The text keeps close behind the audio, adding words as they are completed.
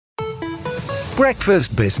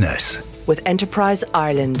Breakfast Business with Enterprise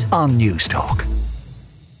Ireland on News Talk.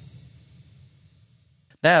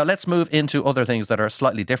 Now, let's move into other things that are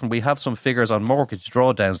slightly different. We have some figures on mortgage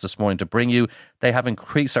drawdowns this morning to bring you. They have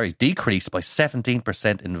decreased by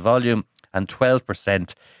 17% in volume and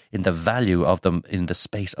 12% in the value of them in the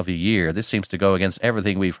space of a year. This seems to go against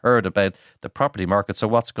everything we've heard about the property market. So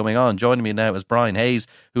what's going on? Joining me now is Brian Haynes,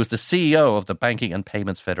 who is the CEO of the Banking and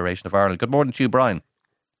Payments Federation of Ireland. Good morning to you, Brian.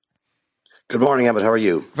 Good morning, Emmet. How are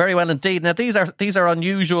you? Very well indeed. Now, these are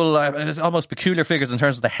unusual, almost peculiar figures in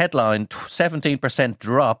terms of the headline, 17%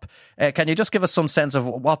 drop. Can you just give us some sense of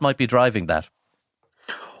what might be driving that?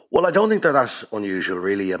 Well, I don't think they're that unusual,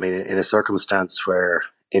 really. I mean, in a circumstance where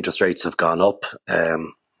interest rates have gone up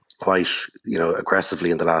quite,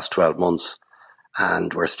 aggressively in the last 12 months,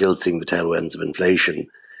 and we're still seeing the tailwinds of inflation,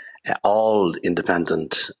 all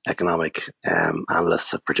independent economic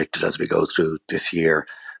analysts have predicted as we go through this year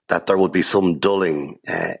that there would be some dulling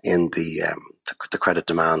in the credit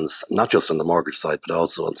demands, not just on the mortgage side, but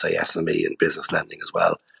also on, say, SME and business lending as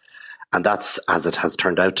well. And that's as it has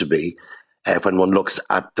turned out to be when one looks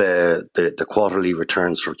at the quarterly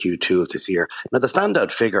returns for Q2 of this year. Now, the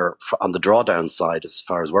standout figure on the drawdown side, as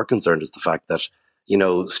far as we're concerned, is the fact that,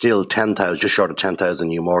 still 10,000, just short of 10,000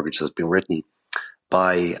 new mortgages has been written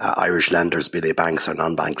by Irish lenders, be they banks or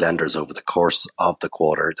non-bank lenders, over the course of the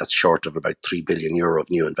quarter. That's short of about €3 billion of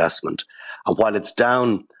new investment. And while it's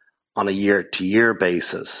down on a year-to-year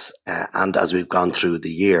basis, and as we've gone through the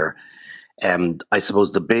year, I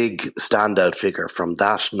suppose the big standout figure from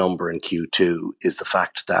that number in Q2 is the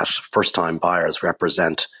fact that first-time buyers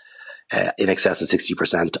represent in excess of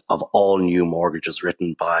 60% of all new mortgages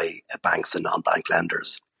written by banks and non-bank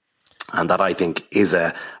lenders. And that, I think, is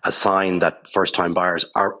a sign that first-time buyers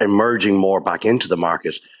are emerging more back into the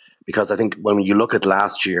market. Because I think when you look at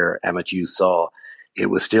last year, Emmet, you saw it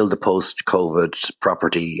was still the post-COVID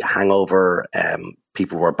property hangover.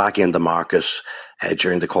 People were back in the market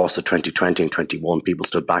during the course of 2020 and 21. People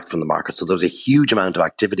stood back from the market. So there was a huge amount of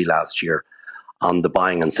activity last year on the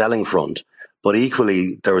buying and selling front. But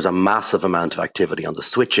equally, there was a massive amount of activity on the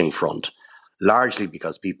switching front, largely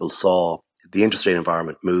because people saw the interest rate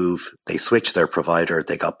environment move. They switched their provider.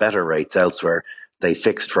 They got better rates elsewhere. They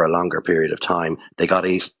fixed for a longer period of time. They got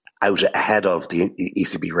out ahead of the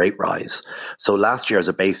ECB rate rise. So last year is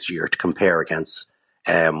a base year to compare against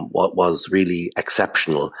what was really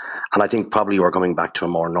exceptional. And I think probably we're coming back to a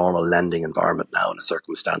more normal lending environment now in a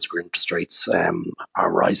circumstance where interest rates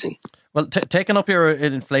are rising. Well, taking up your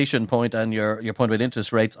inflation point and your point about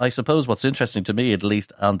interest rates, I suppose what's interesting to me, at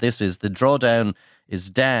least on this, is the drawdown is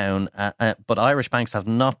down, but Irish banks have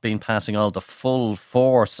not been passing on the full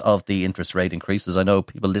force of the interest rate increases. I know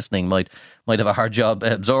people listening might have a hard job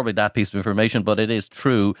absorbing that piece of information, but it is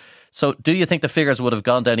true. So do you think the figures would have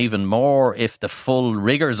gone down even more if the full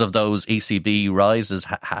rigours of those ECB rises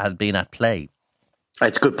had been at play?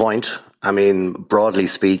 It's a good point. I mean, broadly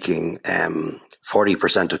speaking,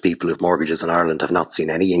 40% of people with mortgages in Ireland have not seen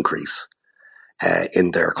any increase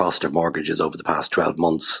in their cost of mortgages over the past 12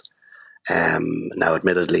 months. Now,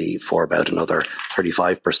 admittedly, for about another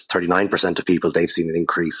 39% of people, they've seen an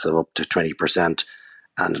increase of up to 20%,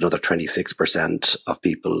 and another 26% of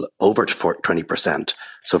people over 20%.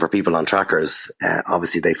 So for people on trackers,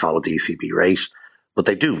 obviously they follow the ECB rate, but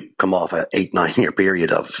they do come off an 8-9 year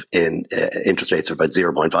period of interest rates of about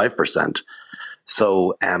 0.5%.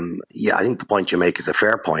 So, I think the point you make is a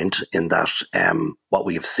fair point in that what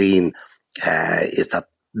we have seen is that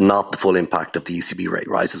not the full impact of the ECB rate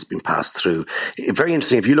rise has been passed through. Very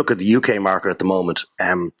interesting. If you look at the UK market at the moment,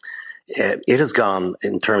 it has gone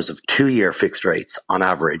in terms of 2-year fixed rates on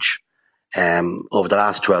average. Over the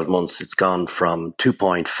last 12 months, it's gone from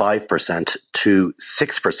 2.5% to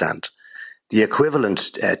 6%. The equivalent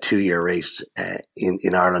 2-year rate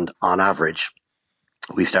in Ireland on average,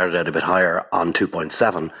 we started out a bit higher on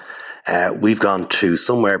 2.7. We've gone to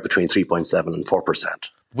somewhere between 3.7 and 4%.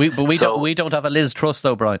 We don't have a Liz Truss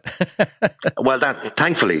though, Brian. Well,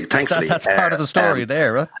 thankfully, that's part of the story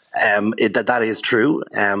there, right? That is true.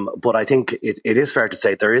 But I think it is fair to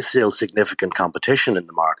say there is still significant competition in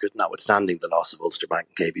the market, notwithstanding the loss of Ulster Bank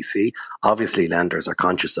and KBC. Obviously, lenders are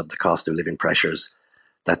conscious of the cost of living pressures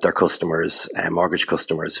that their customers, mortgage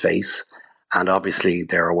customers, face. And obviously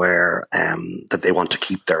they're aware that they want to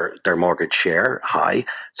keep their mortgage share high.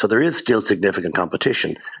 So there is still significant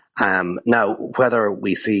competition. Now, whether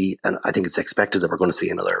we see, and I think it's expected that we're going to see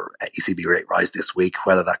another ECB rate rise this week,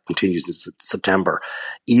 whether that continues in September,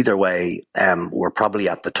 either way, we're probably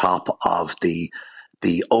at the top of the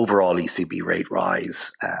the overall ECB rate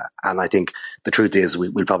rise. And I think the truth is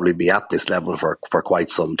we'll probably be at this level for quite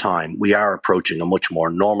some time. We are approaching a much more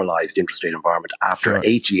normalized interest rate environment after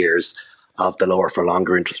 8 years of the lower for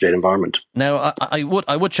longer interest rate environment. Now, I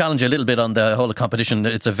would challenge you a little bit on the whole competition.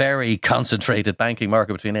 It's a very concentrated banking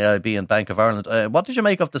market between AIB and Bank of Ireland. What did you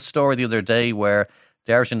make of the story the other day where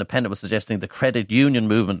the Irish Independent was suggesting the credit union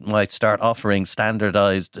movement might start offering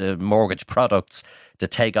standardised mortgage products to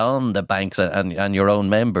take on the banks and your own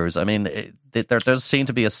members? I mean, there does seem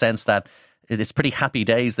to be a sense that it's pretty happy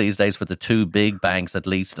days these days for the two big banks, at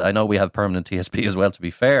least. I know we have permanent TSB as well, to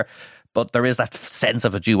be fair, but there is that sense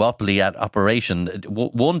of a duopoly at operation.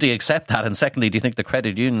 One, do you accept that? And secondly, do you think the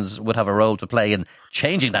credit unions would have a role to play in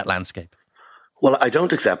changing that landscape? Well, I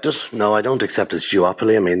don't accept it. No, I don't accept it's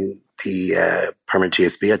duopoly. I mean, the permanent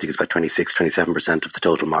TSB, I think it's about 27% of the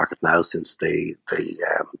total market now since the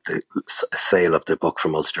sale of the book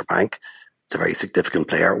from Ulster Bank. It's a very significant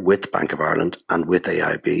player with Bank of Ireland and with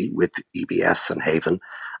AIB, with EBS and Haven.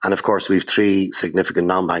 And of course, we've three significant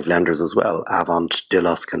non-bank lenders as well, Avant,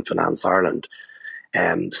 Dillusk and Finance Ireland.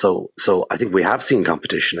 So I think we have seen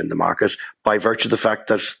competition in the market by virtue of the fact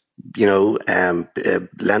that,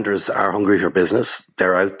 lenders are hungry for business.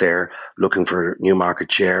 They're out there looking for new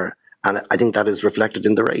market share. And I think that is reflected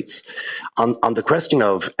in the rates. On the question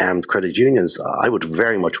of credit unions, I would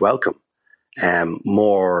very much welcome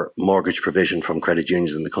more mortgage provision from credit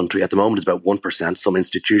unions in the country. At the moment, it's about 1%. Some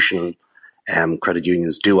institutional credit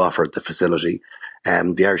unions do offer the facility.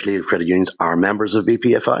 The Irish League of Credit Unions are members of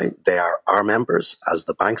BPFI. They are our members, as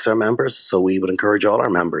the banks are members. So we would encourage all our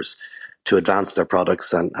members to advance their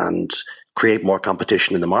products and create more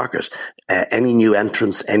competition in the market. Any new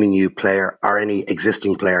entrance, any new player, or any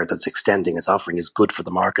existing player that's extending its offering is good for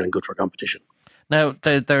the market and good for competition. Now,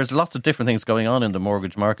 there's lots of different things going on in the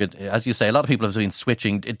mortgage market. As you say, a lot of people have been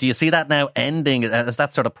switching. Do you see that now ending? Has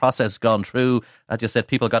that sort of process gone through? As you said,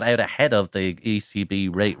 people got out ahead of the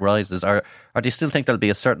ECB rate rises. Or do you still think there'll be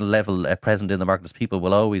a certain level present in the market as people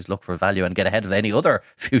will always look for value and get ahead of any other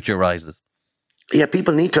future rises? Yeah,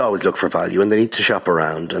 people need to always look for value and they need to shop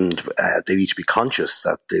around and they need to be conscious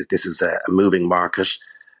that this is a moving market,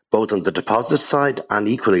 both on the deposit side and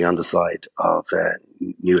equally on the side of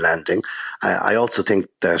new lending. I also think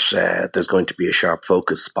that there's going to be a sharp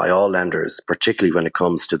focus by all lenders, particularly when it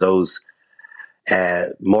comes to those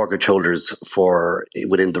mortgage holders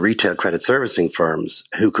within the retail credit servicing firms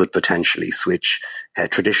who could potentially switch.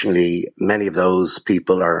 Traditionally, many of those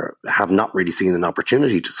people have not really seen an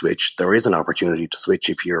opportunity to switch. There is an opportunity to switch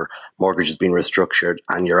if your mortgage has been restructured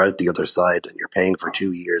and you're out the other side and you're paying for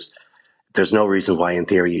 2 years. There's no reason why, in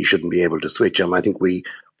theory, you shouldn't be able to switch. I think we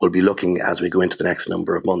will be looking, as we go into the next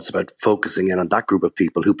number of months, about focusing in on that group of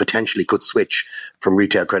people who potentially could switch from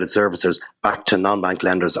retail credit servicers back to non-bank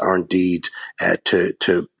lenders or indeed to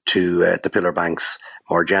the pillar banks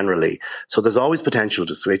more generally. So there's always potential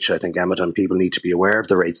to switch. I think, Emmet, and people need to be aware of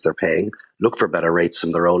the rates they're paying, look for better rates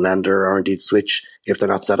from their own lender or indeed switch if they're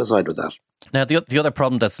not satisfied with that. Now, the other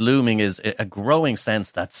problem that's looming is a growing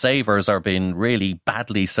sense that savers are being really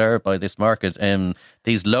badly served by this market.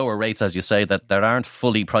 These lower rates, as you say, that aren't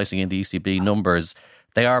fully pricing in the ECB numbers,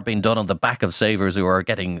 they are being done on the back of savers who are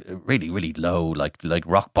getting really, really low, like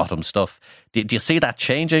rock bottom stuff. Do you see that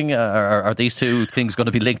changing? Are these two things going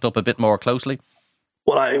to be linked up a bit more closely?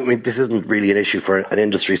 Well, I mean, this isn't really an issue for an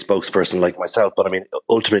industry spokesperson like myself, but I mean,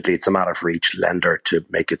 ultimately it's a matter for each lender to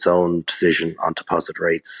make its own decision on deposit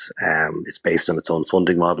rates. It's based on its own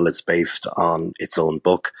funding model. It's based on its own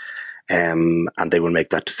book. And they will make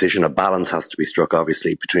that decision. A balance has to be struck,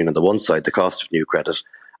 obviously, between on the one side, the cost of new credit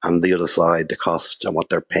and the other side, the cost and what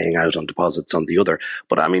they're paying out on deposits on the other.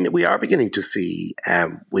 But I mean, we are beginning to see,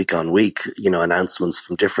 week on week, announcements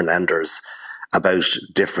from different lenders about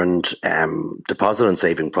different deposit and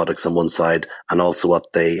saving products on one side and also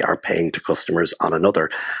what they are paying to customers on another.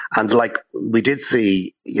 And like we did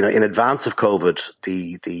see, in advance of COVID,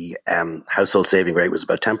 the household saving rate was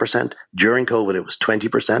about 10%. During COVID, it was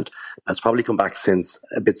 20%. That's probably come back since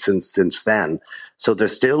then. So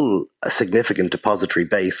there's still a significant depository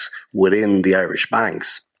base within the Irish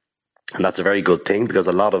banks. And that's a very good thing because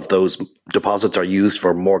a lot of those deposits are used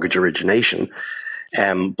for mortgage origination.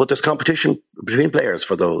 But there's competition between players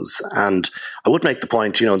for those. And I would make the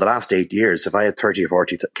point, in the last 8 years, if I had 30 or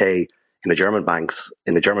 40K in a German bank,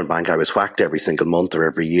 I was whacked every single month or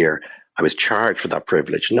every year. I was charged for that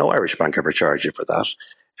privilege. No Irish bank ever charged you for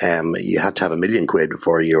that. You had to have £1 million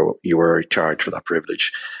before you were charged for that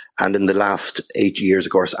privilege. And in the last 8 years,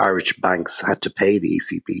 of course, Irish banks had to pay the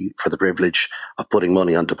ECB for the privilege of putting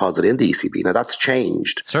money on deposit in the ECB. Now that's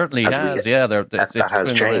changed. Certainly has, that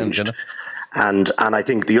has changed. And I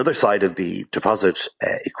think the other side of the deposit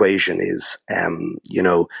equation is,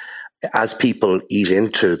 as people eat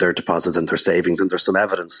into their deposits and their savings, and there's some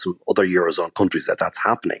evidence from other Eurozone countries that that's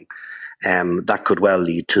happening, that could well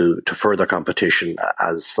lead to further competition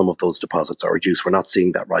as some of those deposits are reduced. We're not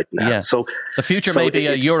seeing that right now. Yeah. So the future may be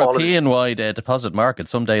a European-wide deposit market.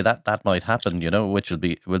 Someday that might happen, which will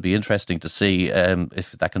be interesting to see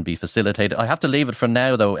if that can be facilitated. I have to leave it for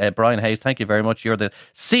now, though. Brian Haynes, thank you very much. You're the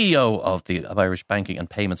CEO of the Irish Banking and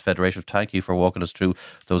Payments Federation. Thank you for walking us through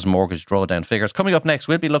those mortgage drawdown figures. Coming up next,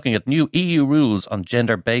 we'll be looking at new EU rules on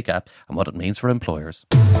gender pay gap and what it means for employers.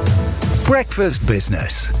 Breakfast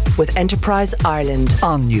Business with Enterprise Ireland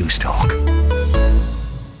on News Talk.